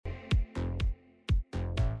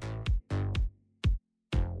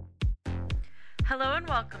Hello and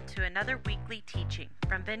welcome to another weekly teaching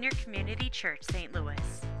from Vineyard Community Church, St. Louis.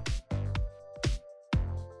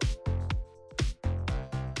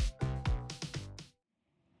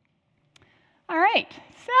 All right,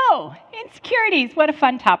 so insecurities, what a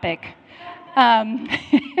fun topic. And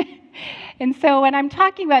so when I'm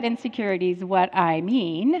talking about insecurities, what I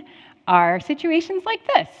mean are situations like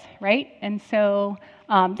this, right? And so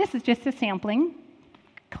this is just a sampling.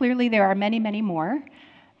 Clearly there are many, many more.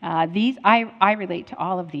 I relate to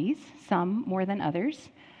all of these, some more than others.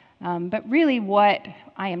 But really what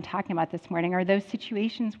I am talking about this morning are those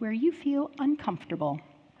situations where you feel uncomfortable.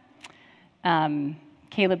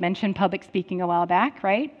 Caleb mentioned public speaking a while back,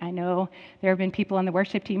 right? I know there have been people on the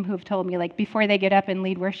worship team who have told me, like, before they get up and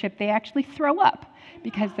lead worship, they actually throw up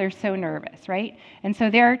because they're so nervous, right? And so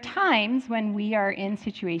there are times when we are in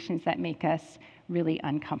situations that make us really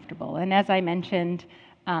uncomfortable. And as I mentioned,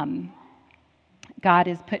 God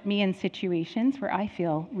has put me in situations where I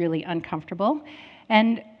feel really uncomfortable.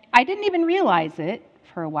 And I didn't even realize it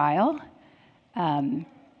for a while.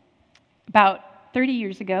 About 30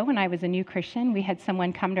 years ago, when I was a new Christian, we had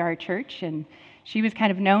someone come to our church, and she was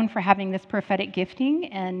kind of known for having this prophetic gifting.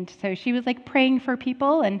 And so she was like praying for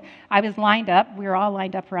people, and I was lined up. We were all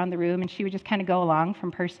lined up around the room, and she would just kind of go along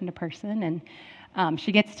from person to person. And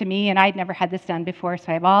she gets to me, and I'd never had this done before, so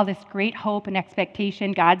I have all this great hope and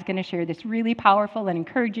expectation. God's going to share this really powerful and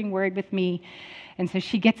encouraging word with me. And so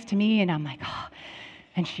she gets to me, and I'm like, oh.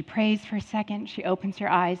 And she prays for a second. She opens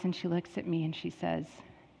her eyes, and she looks at me, and she says,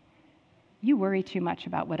 "You worry too much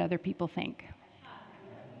about what other people think."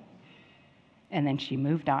 And then she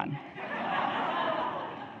moved on.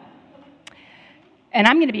 And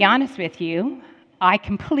I'm going to be honest with you, I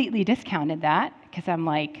completely discounted that because I'm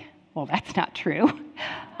like, well, that's not true.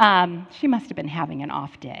 She must have been having an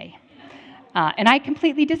off day. And I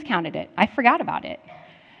completely discounted it. I forgot about it.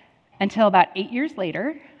 Until about 8 years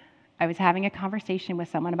later, I was having a conversation with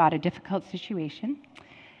someone about a difficult situation,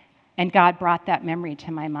 and God brought that memory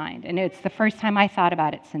to my mind. And it's the first time I thought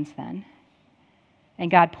about it since then. And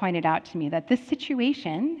God pointed out to me that this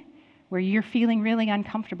situation where you're feeling really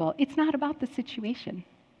uncomfortable, it's not about the situation.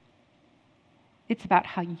 It's about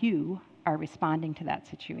how you are responding to that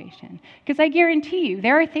situation. Because I guarantee you,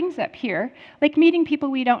 there are things up here, like meeting people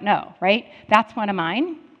we don't know, right? That's one of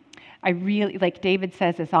mine. I really, like David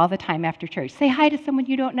says this all the time after church, say hi to someone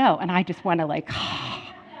you don't know. And I just want to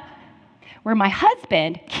where my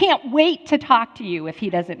husband can't wait to talk to you if he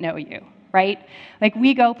doesn't know you, right? Like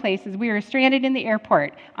we go places, we were stranded in the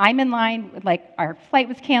airport. I'm in line, like our flight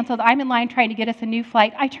was canceled. I'm in line trying to get us a new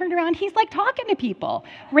flight. I turned around, he's like talking to people,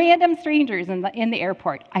 random strangers in the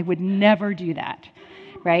airport. I would never do that,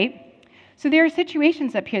 right? So there are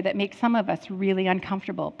situations up here that make some of us really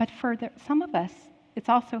uncomfortable, but for some of us, it's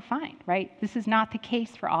also fine, right? This is not the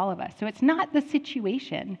case for all of us. So it's not the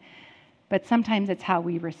situation, but sometimes it's how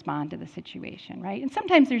we respond to the situation, right? And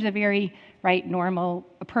sometimes there's a very, normal,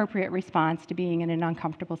 appropriate response to being in an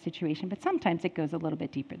uncomfortable situation, but sometimes it goes a little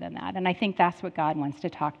bit deeper than that. And I think that's what God wants to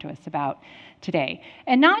talk to us about today.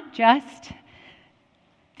 And not just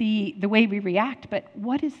the way we react, but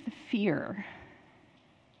what is the fear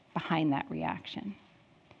behind that reaction,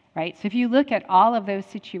 right? So if you look at all of those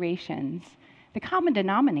situations, the common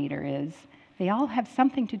denominator is they all have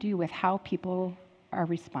something to do with how people are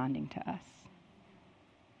responding to us,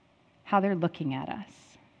 how they're looking at us,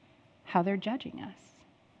 how they're judging us.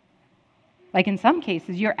 Like in some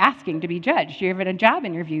cases, you're asking to be judged. You're in a job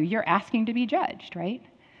interview, you're asking to be judged, right?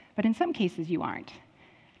 But in some cases, you aren't.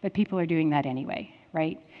 But people are doing that anyway,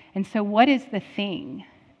 right? And so what is the thing?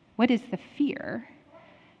 What is the fear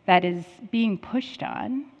that is being pushed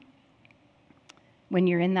on when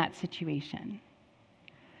you're in that situation?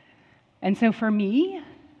 And so for me,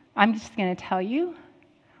 I'm just going to tell you,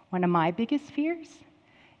 one of my biggest fears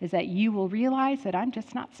is that you will realize that I'm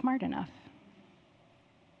just not smart enough.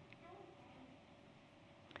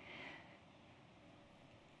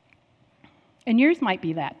 And yours might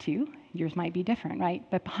be that too. Yours might be different, right?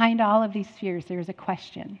 But behind all of these fears, there's a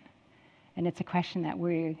question. And it's a question that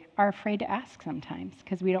we are afraid to ask sometimes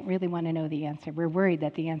because we don't really want to know the answer. We're worried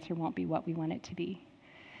that the answer won't be what we want it to be.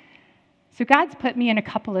 So God's put me in a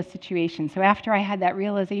couple of situations. So after I had that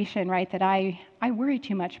realization, right, that I worry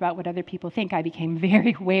too much about what other people think, I became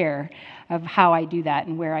very aware of how I do that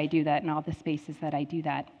and where I do that and all the spaces that I do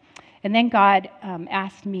that. And then God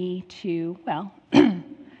asked me to,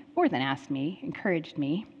 more than asked me, encouraged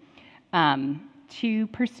me to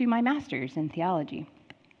pursue my master's in theology,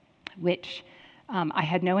 which I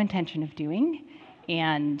had no intention of doing.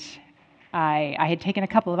 And I had taken a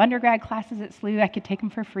couple of undergrad classes at SLU. I could take them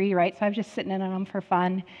for free, right? So I was just sitting in on them for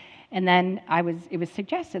fun. And then it was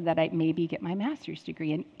suggested that I maybe get my master's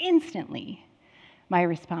degree. And instantly, my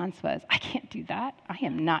response was, I can't do that. I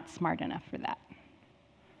am not smart enough for that.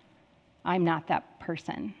 I'm not that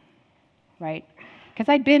person, right? Because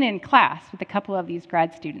I'd been in class with a couple of these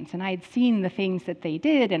grad students, and I had seen the things that they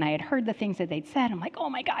did, and I had heard the things that they'd said. I'm like, oh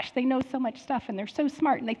my gosh, they know so much stuff, and they're so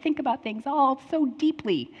smart, and they think about things all so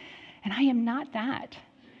deeply. And I am not that.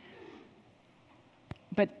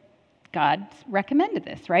 But God recommended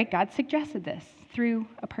this, right? God suggested this through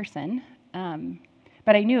a person.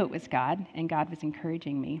 But I knew it was God, and God was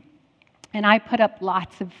encouraging me. And I put up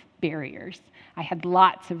lots of barriers. I had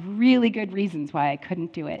lots of really good reasons why I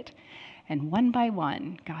couldn't do it. And one by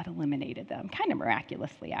one, God eliminated them, kind of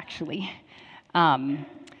miraculously, actually,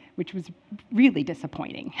 which was really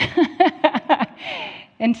disappointing.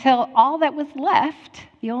 Until all that was left,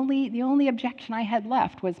 the only objection I had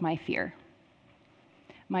left was my fear.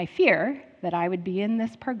 My fear that I would be in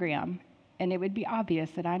this program and it would be obvious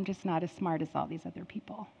that I'm just not as smart as all these other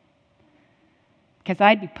people. Because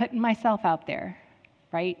I'd be putting myself out there,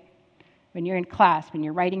 right? When you're in class, when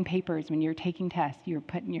you're writing papers, when you're taking tests, you're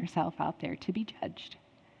putting yourself out there to be judged.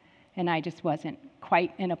 And I just wasn't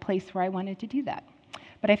quite in a place where I wanted to do that.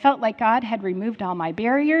 But I felt like God had removed all my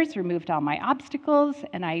barriers, removed all my obstacles,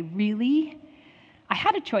 and I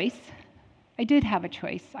had a choice. I did have a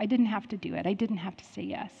choice. I didn't have to do it. I didn't have to say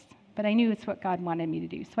yes. But I knew it's what God wanted me to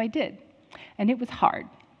do, so I did. And it was hard.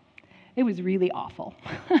 It was really awful.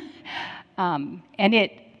 And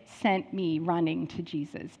it sent me running to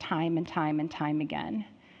Jesus time and time and time again.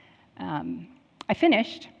 I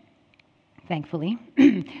finished, thankfully.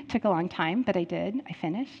 Took a long time, but I did. I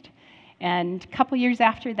finished. And a couple years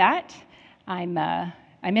after that, I'm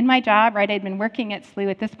in my job, right? I'd been working at SLU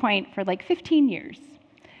at this point for like 15 years.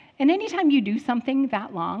 And anytime you do something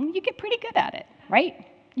that long, you get pretty good at it, right?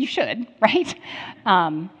 You should, right?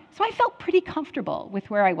 So I felt pretty comfortable with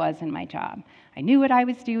where I was in my job. I knew what I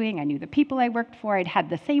was doing. I knew the people I worked for. I'd had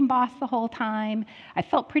the same boss the whole time. I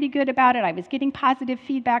felt pretty good about it. I was getting positive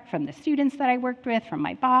feedback from the students that I worked with, from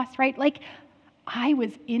my boss, right? Like, I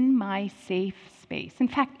was in my safe space. In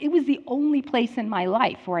fact, it was the only place in my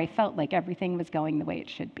life where I felt like everything was going the way it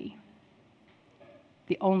should be.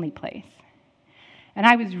 The only place. And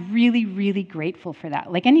I was really, really grateful for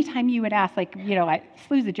that. Like, anytime you would ask, like,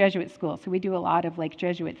 SLU's a Jesuit school, so we do a lot of, like,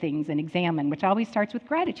 Jesuit things and examine, which always starts with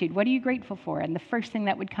gratitude. What are you grateful for? And the first thing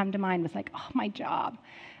that would come to mind was like, oh, my job.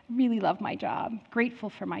 I really love my job. Grateful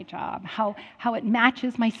for my job. How it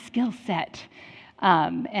matches my skill set.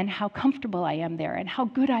 And how comfortable I am there, and how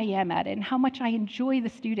good I am at it, and how much I enjoy the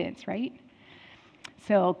students, right?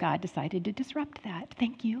 So God decided to disrupt that.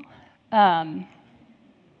 Thank you.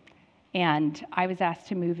 And I was asked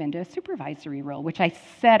to move into a supervisory role, which I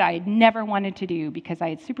said I had never wanted to do because I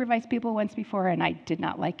had supervised people once before, and I did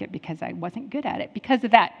not like it because I wasn't good at it. Because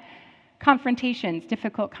of that, confrontations,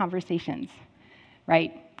 difficult conversations,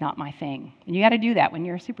 right? Not my thing. And you got to do that when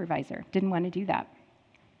you're a supervisor. Didn't want to do that.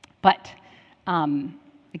 But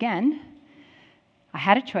again, I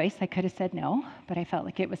had a choice. I could have said no, but I felt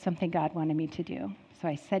like it was something God wanted me to do. So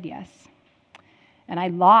I said yes. And I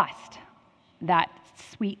lost that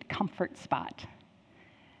sweet comfort spot.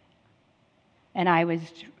 And I was,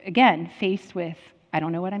 again, faced with, I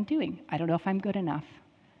don't know what I'm doing. I don't know if I'm good enough.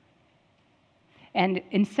 And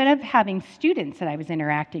instead of having students that I was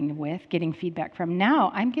interacting with, getting feedback from,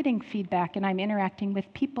 now I'm getting feedback and I'm interacting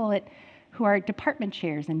with people who are department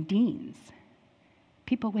chairs and deans.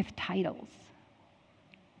 People with titles,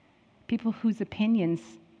 people whose opinions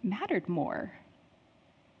mattered more.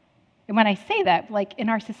 And when I say that, like, in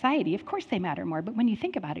our society, of course they matter more, but when you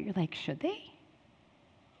think about it, you're like, should they?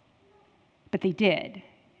 But they did,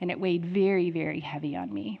 and it weighed very, very heavy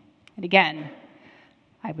on me. And again,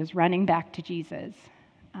 I was running back to Jesus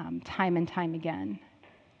time and time again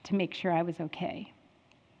to make sure I was okay.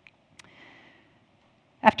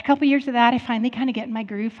 After a couple years of that, I finally kind of get in my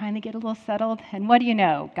groove, finally get a little settled. And what do you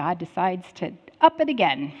know? God decides to up it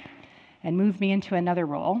again and move me into another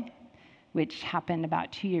role, which happened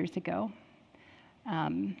about 2 years ago.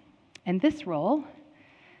 And this role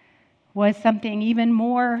was something even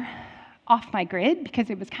more off my grid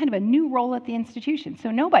because it was kind of a new role at the institution.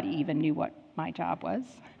 So nobody even knew what my job was.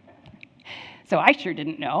 So I sure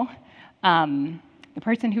didn't know. The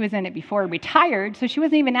person who was in it before retired, so she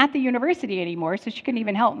wasn't even at the university anymore, so she couldn't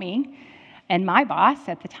even help me. And my boss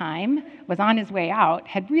at the time was on his way out,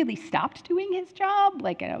 had really stopped doing his job,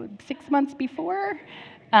 like 6 months before,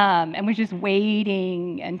 and was just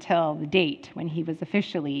waiting until the date when he was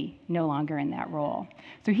officially no longer in that role.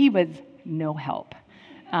 So he was no help.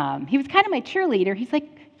 He was kind of my cheerleader. He's like,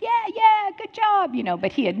 yeah, good job,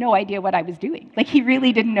 but he had no idea what I was doing. Like, he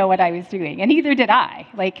really didn't know what I was doing, and neither did I.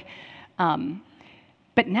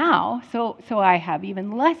 But now, so I have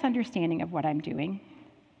even less understanding of what I'm doing.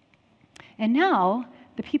 And now,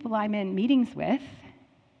 the people I'm in meetings with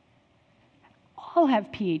all have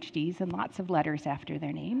PhDs and lots of letters after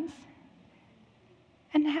their names.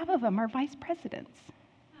 And half of them are vice presidents.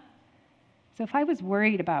 So if I was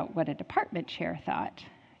worried about what a department chair thought,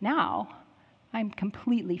 now I'm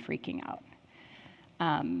completely freaking out.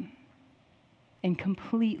 And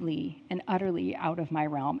completely and utterly out of my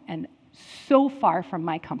realm and so far from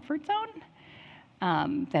my comfort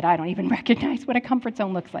zone that I don't even recognize what a comfort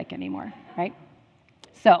zone looks like anymore, right?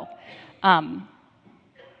 So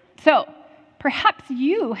perhaps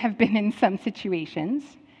you have been in some situations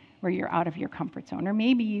where you're out of your comfort zone, or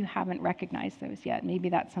maybe you haven't recognized those yet. Maybe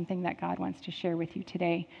that's something that God wants to share with you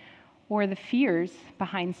today, or the fears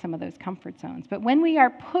behind some of those comfort zones. But when we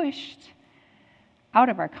are pushed out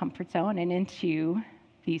of our comfort zone and into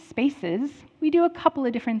these spaces, we do a couple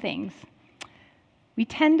of different things. We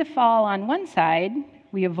tend to fall on one side,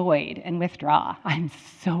 we avoid and withdraw. I'm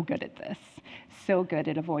so good at this, so good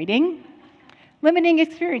at avoiding. Limiting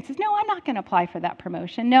experiences. No, I'm not going to apply for that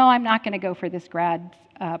promotion. No, I'm not going to go for this grad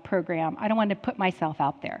program. I don't want to put myself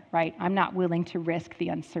out there, right? I'm not willing to risk the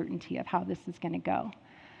uncertainty of how this is going to go.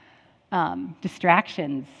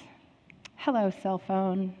 Distractions. Hello, cell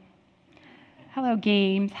phone. Hello,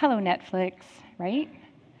 games. Hello, Netflix, right?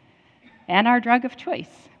 And our drug of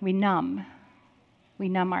choice. We numb. We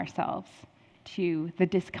numb ourselves to the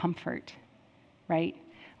discomfort, right?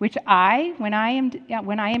 Which when I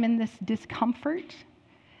am in this discomfort,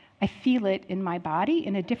 I feel it in my body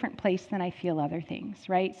in a different place than I feel other things,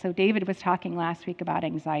 right? So David was talking last week about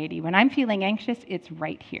anxiety. When I'm feeling anxious, it's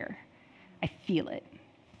right here. I feel it.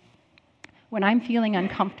 When I'm feeling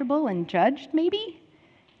uncomfortable and judged, maybe,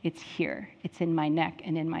 it's here. It's in my neck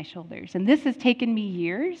and in my shoulders. And this has taken me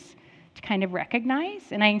years to kind of recognize,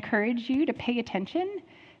 and I encourage you to pay attention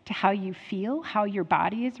to how you feel, how your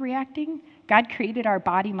body is reacting. God created our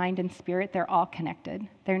body, mind, and spirit. They're all connected.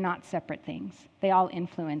 They're not separate things. They all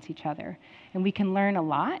influence each other. And we can learn a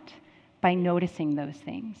lot by noticing those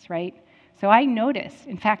things, right? So I noticed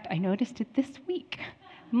it this week.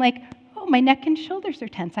 I'm like, oh, my neck and shoulders are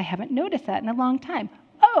tense. I haven't noticed that in a long time.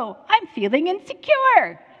 Oh, I'm feeling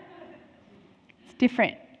insecure. It's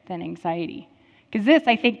different than anxiety. Because this,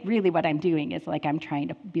 I think, really what I'm doing is like I'm trying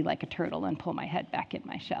to be like a turtle and pull my head back in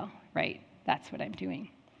my shell, right? That's what I'm doing.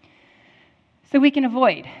 So we can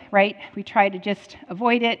avoid, right? We try to just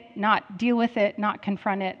avoid it, not deal with it, not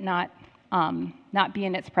confront it, not be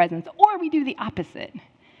in its presence. Or we do the opposite,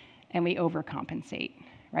 and we overcompensate,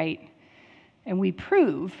 right? And we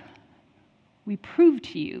prove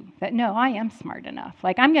to you that, no, I am smart enough.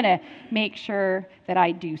 Like, I'm going to make sure that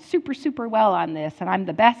I do super, super well on this, and I'm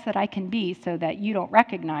the best that I can be so that you don't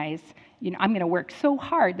recognize, I'm going to work so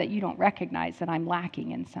hard that you don't recognize that I'm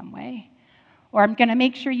lacking in some way. Or I'm going to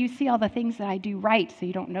make sure you see all the things that I do right so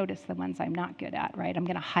you don't notice the ones I'm not good at, right? I'm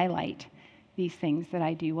going to highlight these things that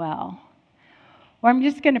I do well. Or I'm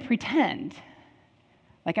just going to pretend.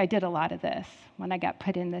 Like, I did a lot of this when I got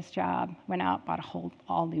put in this job, went out, bought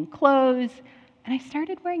all new clothes, and I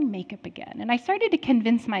started wearing makeup again. And I started to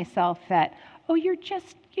convince myself that, oh, you're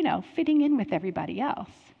just, fitting in with everybody else.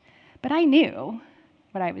 But I knew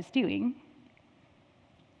what I was doing.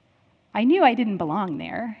 I knew I didn't belong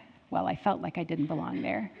there. Well, I felt like I didn't belong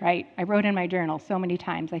there, right? I wrote in my journal so many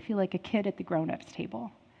times, I feel like a kid at the grown-ups table.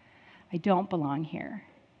 I don't belong here.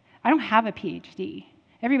 I don't have a PhD.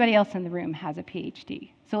 Everybody else in the room has a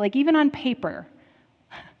PhD. So like even on paper,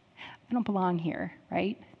 I don't belong here,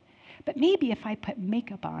 right? But maybe if I put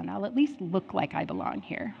makeup on, I'll at least look like I belong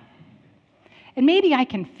here. And maybe I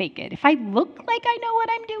can fake it. If I look like I know what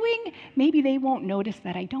I'm doing, maybe they won't notice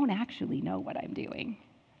that I don't actually know what I'm doing.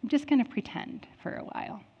 I'm just going to pretend for a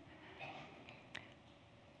while.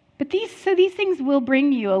 But these things will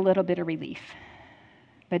bring you a little bit of relief.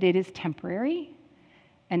 But it is temporary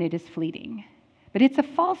and it is fleeting. But it's a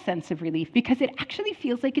false sense of relief because it actually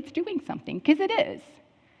feels like it's doing something, because it is.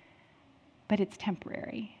 But it's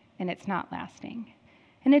temporary and it's not lasting.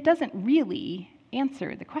 And it doesn't really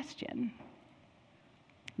answer the question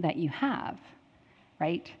that you have,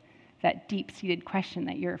 right? That deep-seated question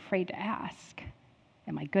that you're afraid to ask.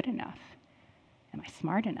 Am I good enough? Am I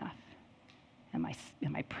smart enough? Am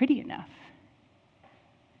I pretty enough?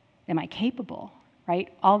 Am I capable? Right?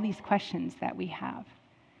 All these questions that we have.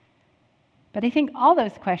 But I think all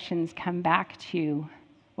those questions come back to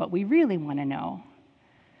what we really want to know,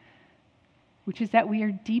 which is that we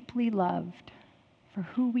are deeply loved for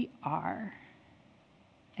who we are,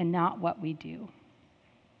 and not what we do.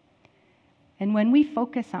 And when we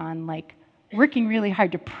focus on working really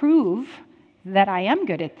hard to prove that I am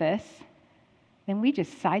good at this, then we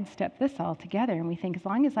just sidestep this altogether and we think as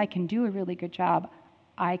long as I can do a really good job,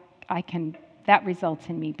 that results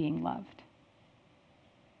in me being loved.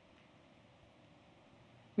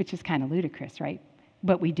 Which is kind of ludicrous, right?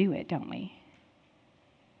 But we do it, don't we?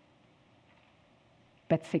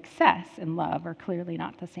 But success and love are clearly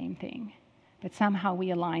not the same thing. But somehow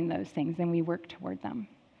we align those things and we work toward them.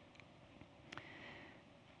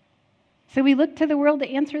 So we look to the world to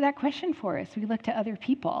answer that question for us. We look to other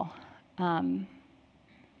people. And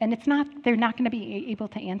they're not going to be able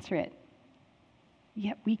to answer it.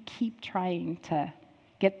 Yet we keep trying to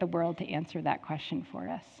get the world to answer that question for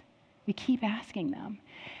us. We keep asking them.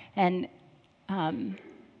 And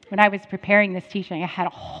when I was preparing this teaching, I had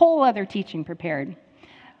a whole other teaching prepared.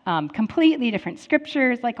 Completely different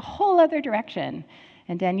scriptures, a whole other direction.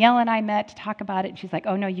 And Danielle and I met to talk about it, and she's like,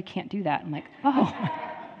 oh, no, you can't do that. I'm like, oh.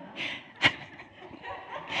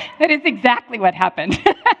 That is exactly what happened.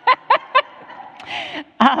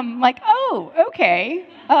 I'm like, oh, okay.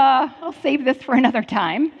 I'll save this for another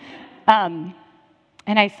time. So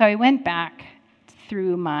I went back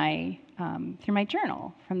through my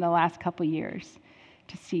journal from the last couple years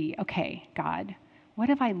to see, okay, God, what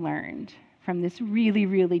have I learned from this really,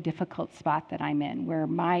 really difficult spot that I'm in, where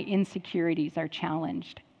my insecurities are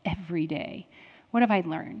challenged every day? What have I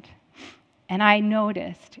learned? And I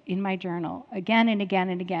noticed in my journal, again and again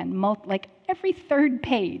and again, every third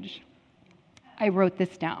page, I wrote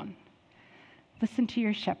this down. Listen to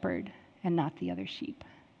your shepherd and not the other sheep.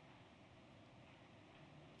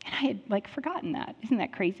 And I had forgotten that. Isn't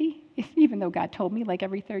that crazy? Even though God told me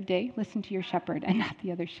every third day, listen to your shepherd and not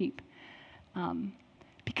the other sheep.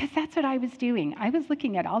 Because that's what I was doing. I was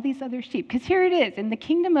looking at all these other sheep. Because here it is. In the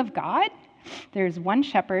kingdom of God, there's one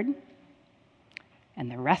shepherd, and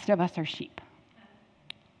the rest of us are sheep.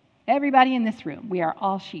 Everybody in this room, we are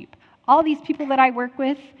all sheep. All these people that I work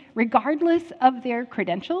with, regardless of their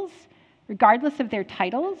credentials, regardless of their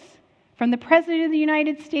titles, from the President of the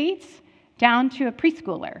United States down to a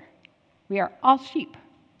preschooler, we are all sheep.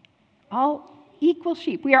 All equal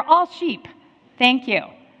sheep. We are all sheep. Thank you.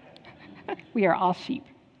 We are all sheep.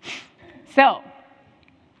 So,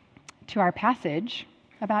 to our passage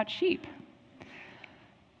about sheep.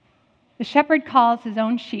 The shepherd calls his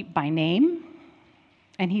own sheep by name,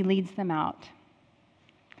 and he leads them out.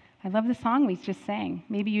 I love the song we just sang.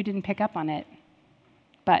 Maybe you didn't pick up on it,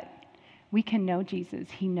 but we can know Jesus.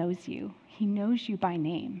 He knows you. He knows you by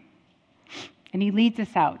name, and he leads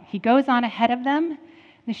us out. He goes on ahead of them.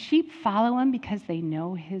 The sheep follow him because they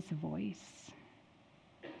know his voice.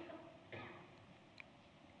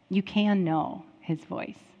 You can know his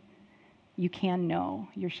voice. You can know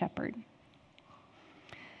your shepherd.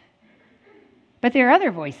 But there are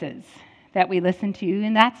other voices that we listen to,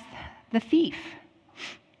 and that's the thief.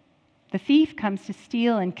 The thief comes to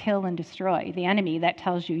steal and kill and destroy. The enemy that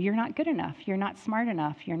tells you you're not good enough, you're not smart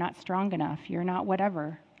enough, you're not strong enough, you're not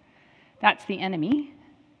whatever. That's the enemy.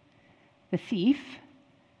 The thief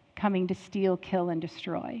coming to steal, kill, and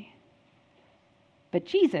destroy. But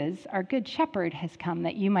Jesus, our good shepherd, has come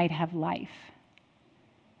that you might have life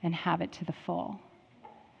and have it to the full.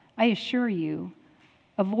 I assure you,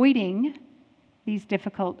 avoiding these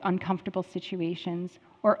difficult, uncomfortable situations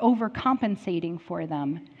or overcompensating for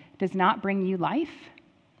them does not bring you life,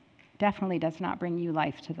 definitely does not bring you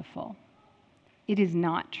life to the full. It is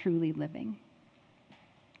not truly living.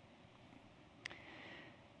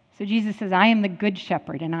 So Jesus says, I am the good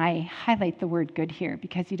shepherd, and I highlight the word good here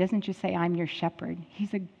because he doesn't just say, I'm your shepherd.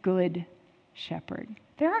 He's a good shepherd.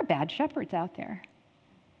 There are bad shepherds out there.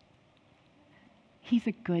 He's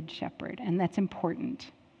a good shepherd, and that's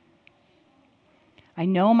important. I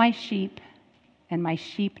know my sheep, and my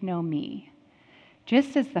sheep know me,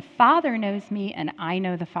 just as the Father knows me, and I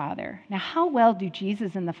know the Father. Now, how well do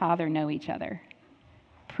Jesus and the Father know each other?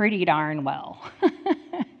 Pretty darn well.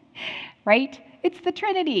 Right? It's the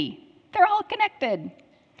Trinity. They're all connected.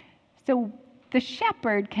 So the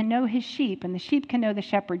shepherd can know his sheep, and the sheep can know the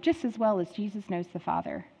shepherd just as well as Jesus knows the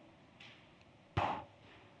Father.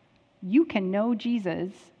 You can know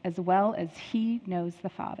Jesus as well as he knows the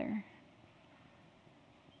Father.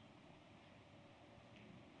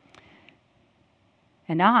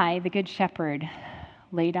 And I, the good shepherd,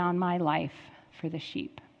 lay down my life for the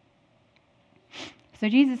sheep. So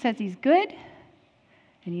Jesus says he's good,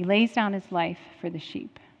 and he lays down his life for the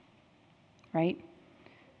sheep, right?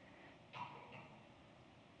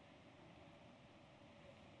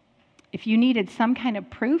 If you needed some kind of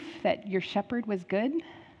proof that your shepherd was good,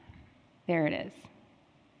 there it is.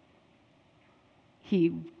 He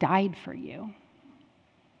died for you.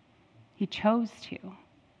 He chose to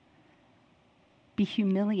be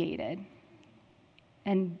humiliated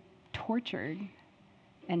and tortured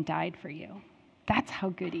and died for you. That's how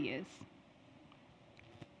good he is.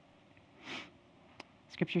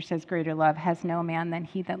 Scripture says, greater love has no man than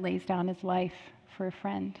he that lays down his life for a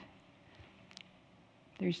friend.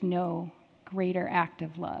 There's no greater act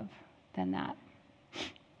of love than that.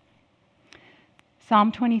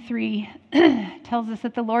 Psalm 23 tells us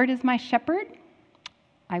that the Lord is my shepherd.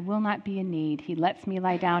 I will not be in need. He lets me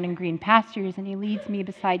lie down in green pastures, and he leads me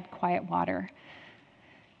beside quiet water.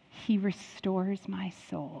 He restores my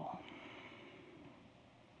soul.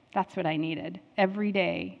 That's what I needed. Every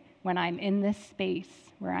day when I'm in this space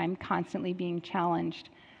where I'm constantly being challenged,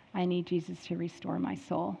 I need Jesus to restore my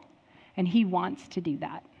soul. And he wants to do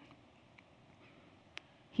that.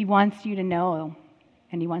 He wants you to know,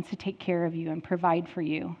 and he wants to take care of you and provide for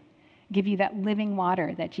you, give you that living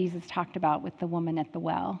water that Jesus talked about with the woman at the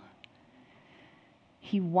well.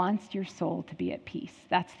 He wants your soul to be at peace.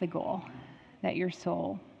 That's the goal, that your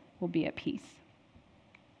soul will be at peace.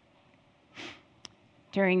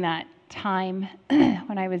 During that time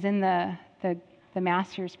when I was in the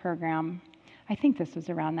master's program, I think this was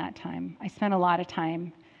around that time, I spent a lot of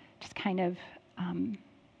time just kind of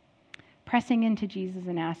pressing into Jesus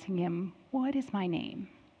and asking him, what is my name?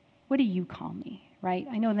 What do you call me, right?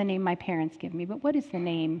 I know the name my parents give me, but what is the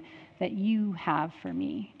name that you have for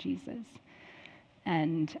me, Jesus?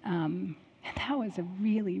 And that was a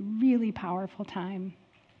really, really powerful time.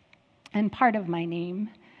 And part of my name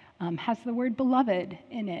has the word beloved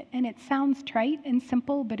in it. And it sounds trite and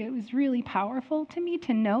simple, but it was really powerful to me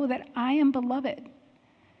to know that I am beloved.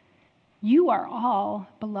 You are all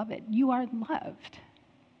beloved. You are loved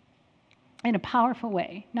in a powerful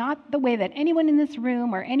way. Not the way that anyone in this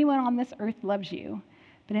room or anyone on this earth loves you,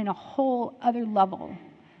 but in a whole other level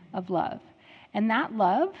of love. And that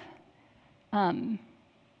love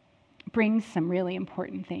brings some really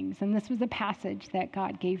important things. And this was a passage that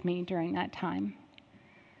God gave me during that time.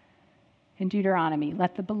 In Deuteronomy,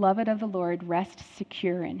 let the beloved of the Lord rest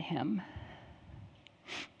secure in him,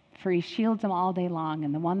 for he shields them all day long,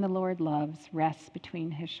 and the one the Lord loves rests between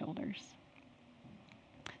his shoulders.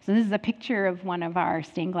 So this is a picture of one of our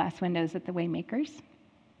stained glass windows at the Waymakers.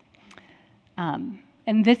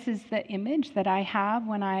 And this is the image that I have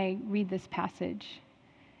when I read this passage,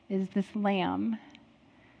 is this lamb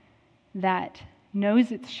that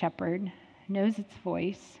knows its shepherd, knows its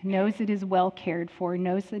voice, knows it is well cared for,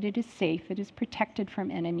 knows that it is safe, it is protected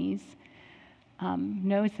from enemies,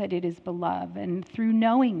 knows that it is beloved. And through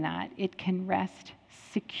knowing that, it can rest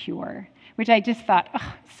secure, which I just thought,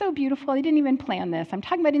 oh, so beautiful. I didn't even plan this. I'm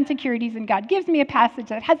talking about insecurities, and God gives me a passage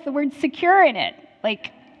that has the word secure in it.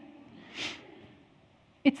 Like,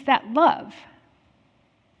 it's that love.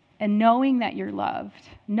 And knowing that you're loved,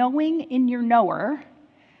 knowing in your knower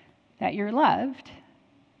that you're loved,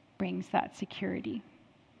 brings that security.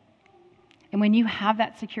 And when you have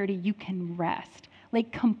that security, you can rest,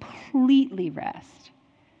 like completely rest.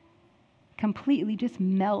 Completely just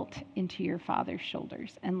melt into your Father's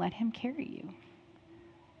shoulders and let him carry you,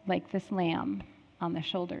 like this lamb on the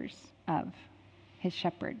shoulders of his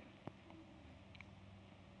shepherd.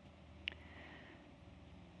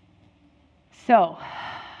 So,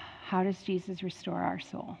 how does Jesus restore our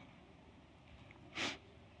soul?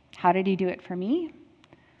 How did he do it for me?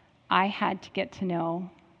 I had to get to know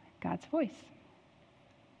God's voice.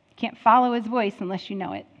 You can't follow his voice unless you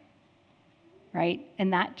know it, right?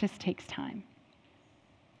 And that just takes time.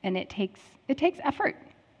 And it takes effort.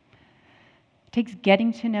 It takes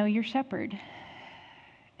getting to know your shepherd.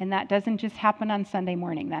 And that doesn't just happen on Sunday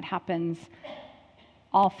morning. That happens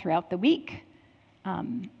all throughout the week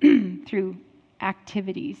through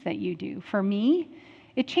activities that you do. For me,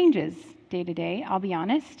 it changes day to day, I'll be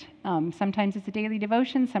honest. Sometimes it's a daily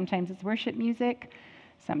devotion, sometimes it's worship music,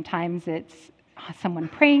 sometimes it's someone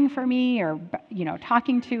praying for me, or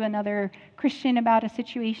talking to another Christian about a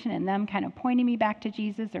situation and them kind of pointing me back to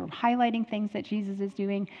Jesus or highlighting things that Jesus is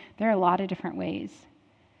doing. There are a lot of different ways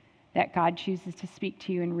that God chooses to speak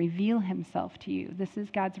to you and reveal himself to you. This is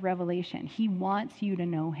God's revelation. He wants you to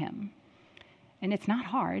know him. And it's not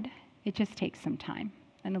hard. It just takes some time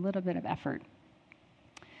and a little bit of effort.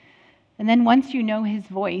 And then once you know his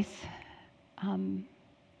voice,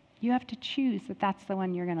 you have to choose that that's the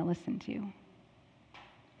one you're going to listen to.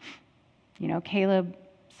 Caleb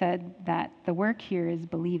said that the work here is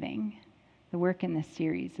believing. The work in this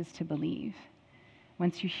series is to believe.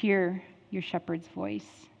 Once you hear your shepherd's voice,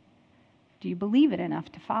 do you believe it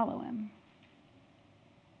enough to follow him?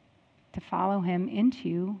 To follow him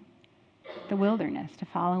into the wilderness, to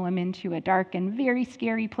follow him into a dark and very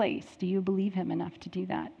scary place? Do you believe him enough to do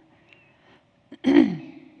that?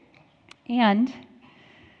 And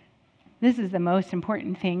this is the most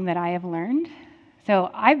important thing that I have learned. So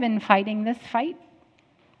I've been fighting this fight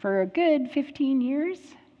for a good 15 years,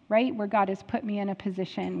 right? Where God has put me in a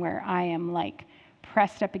position where I am like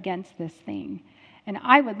pressed up against this thing. And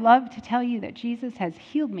I would love to tell you that Jesus has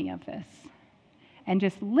healed me of this and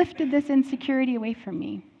just lifted this insecurity away from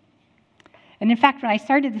me. And in fact, when I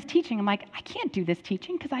started this teaching, I'm like, I can't do this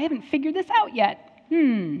teaching because I haven't figured this out yet.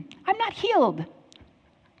 I'm not healed.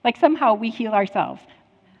 Like somehow we heal ourselves.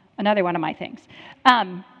 Another one of my things.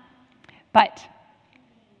 But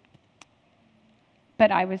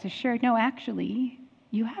I was assured, no, actually,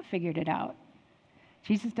 you have figured it out.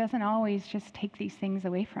 Jesus doesn't always just take these things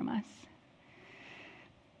away from us.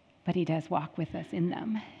 But he does walk with us in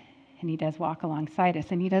them. And he does walk alongside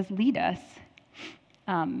us. And he does lead us.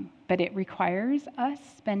 But it requires us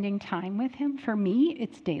spending time with him. For me,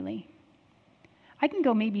 it's daily. I can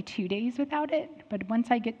go maybe 2 days without it, but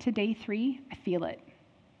once I get to day 3, I feel it.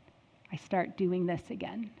 I start doing this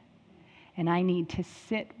again. And I need to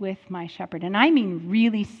sit with my shepherd. And I mean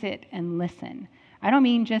really sit and listen. I don't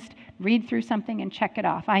mean just read through something and check it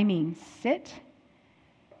off. I mean sit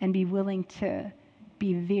and be willing to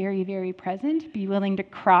be very, very present, be willing to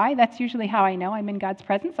cry. That's usually how I know I'm in God's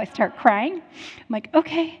presence. I start crying. I'm like,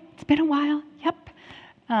 okay, it's been a while. Yep.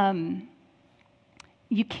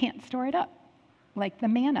 You can't store it up. Like the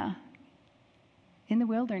manna in the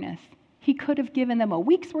wilderness. He could have given them a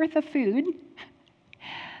week's worth of food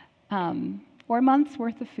or a month's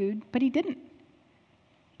worth of food, but he didn't.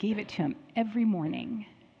 He gave it to him every morning,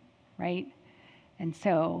 right? And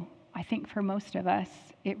so I think for most of us,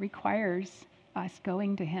 it requires us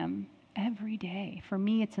going to him every day. For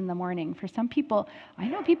me, it's in the morning. For some people, I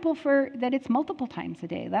know people that it's multiple times a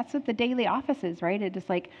day. That's what the daily office is, right? It is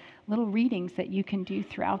like little readings that you can do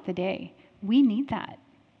throughout the day. We need that,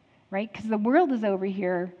 right? Because the world is over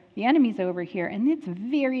here, the enemy's over here, and it's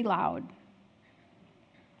very loud.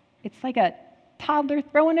 It's like a toddler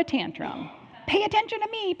throwing a tantrum. Pay attention to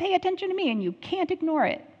me, pay attention to me, and you can't ignore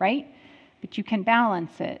it, right? But you can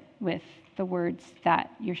balance it with the words that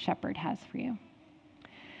your shepherd has for you.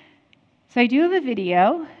 So I do have a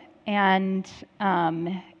video, and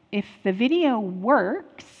if the video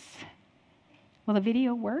works, will the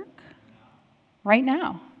video work? Right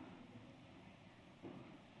now.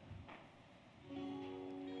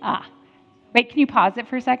 Wait, can you pause it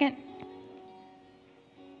for a second?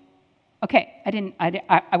 Okay,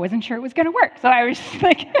 I wasn't sure it was going to work, so I was just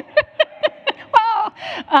like, wow.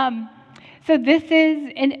 So this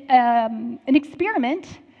is an experiment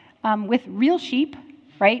with real sheep,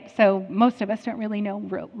 right? So most of us don't really know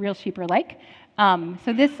real sheep are like.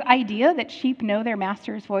 So this idea that sheep know their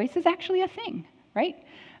master's voice is actually a thing, right?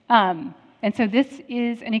 And so this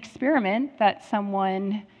is an experiment that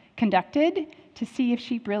someone conducted to see if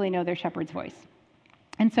sheep really know their shepherd's voice.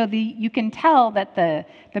 And so you can tell that the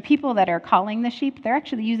people that are calling the sheep, they're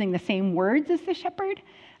actually using the same words as the shepherd.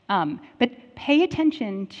 But pay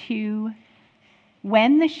attention to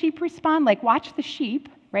when the sheep respond, like watch the sheep,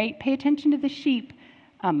 right? Pay attention to the sheep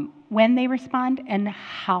when they respond and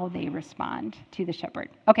how they respond to the shepherd.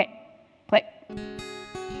 Okay, play.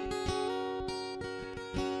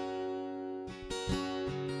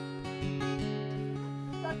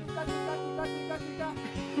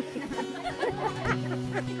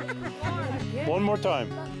 One more time.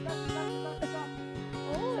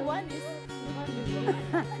 Oh, one is.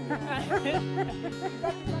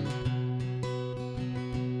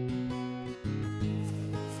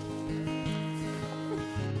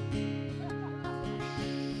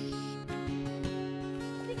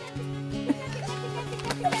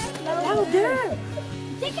 Louder!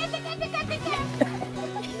 Tika, tika, tika, tika!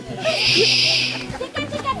 Tika,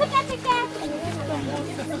 tika, tika, tika!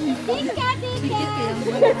 Tika, tika!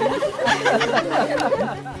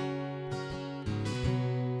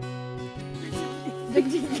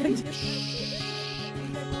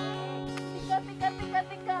 Tika, tika,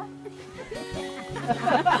 tika!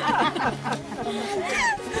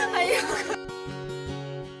 Ayoko!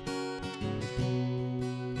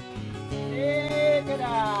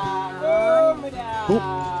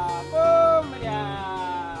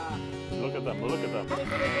 Look at them, look at them.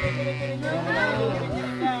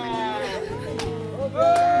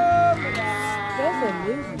 That's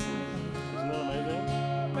amazing. Isn't that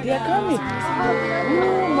amazing? They are coming.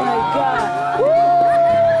 Oh my God. Woo!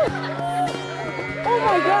 Oh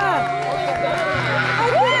my God. I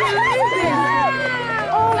can't believe this.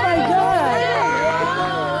 Oh my God.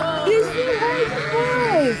 You see how it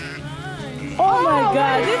was. Oh my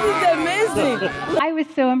God. This is amazing.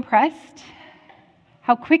 so impressed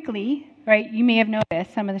how quickly, right, you may have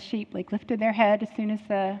noticed some of the sheep lifted their head as soon as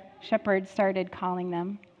the shepherd started calling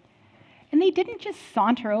them. And they didn't just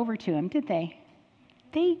saunter over to him, did they?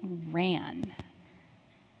 They ran.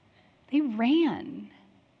 They ran.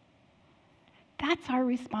 That's our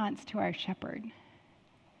response to our shepherd.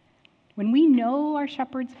 When we know our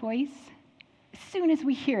shepherd's voice, as soon as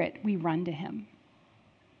we hear it, we run to him.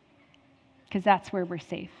 Because that's where we're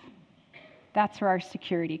safe. That's where our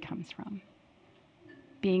security comes from.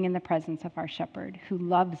 Being in the presence of our shepherd who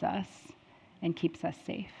loves us and keeps us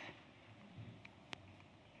safe.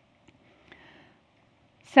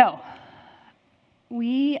 So,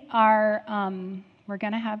 we're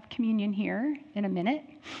going to have communion here in a minute.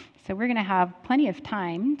 So we're going to have plenty of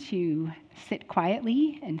time to sit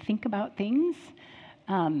quietly and think about things.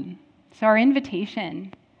 So our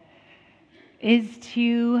invitation is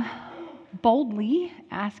to boldly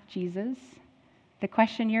ask Jesus the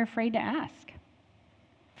question you're afraid to ask.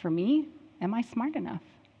 For me, am I smart enough?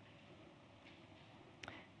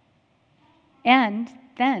 And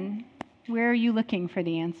then, where are you looking for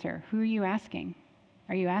the answer? Who are you asking?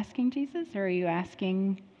 Are you asking Jesus, or are you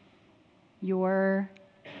asking your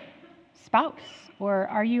spouse? Or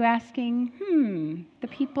are you asking, the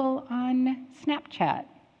people on Snapchat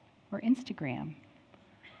or Instagram?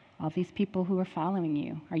 All these people who are following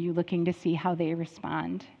you. Are you looking to see how they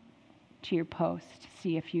respond to your post?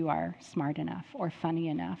 See if you are smart enough or funny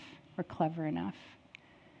enough or clever enough.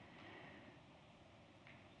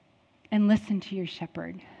 And listen to your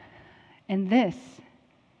shepherd. And this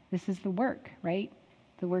is the work, right?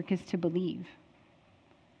 The work is to believe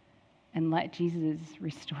and let Jesus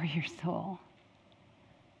restore your soul.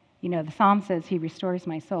 You know, the psalm says he restores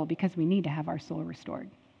my soul because we need to have our soul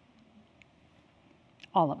restored.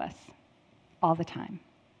 All of us, all the time,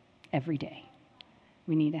 every day.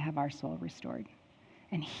 We need to have our soul restored.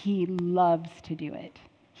 And he loves to do it.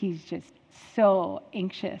 He's just so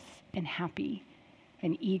anxious and happy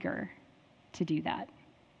and eager to do that.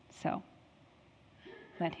 So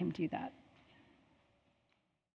let him do that.